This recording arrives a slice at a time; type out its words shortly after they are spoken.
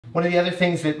One of the other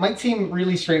things that might seem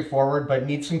really straightforward but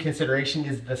needs some consideration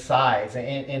is the size.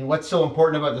 And what's so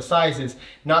important about the size is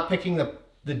not picking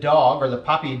the dog or the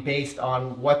puppy based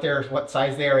on what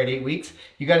size they are at 8 weeks.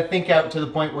 You got to think out to the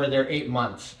point where they're 8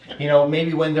 months, you know,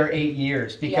 maybe when they're 8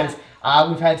 years, because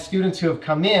we've had students who have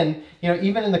come in, you know,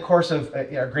 even in the course of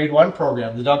our grade 1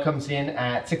 program, the dog comes in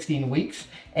at 16 weeks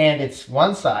and it's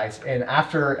one size, and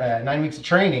after 9 weeks of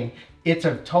training, it's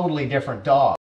a totally different dog.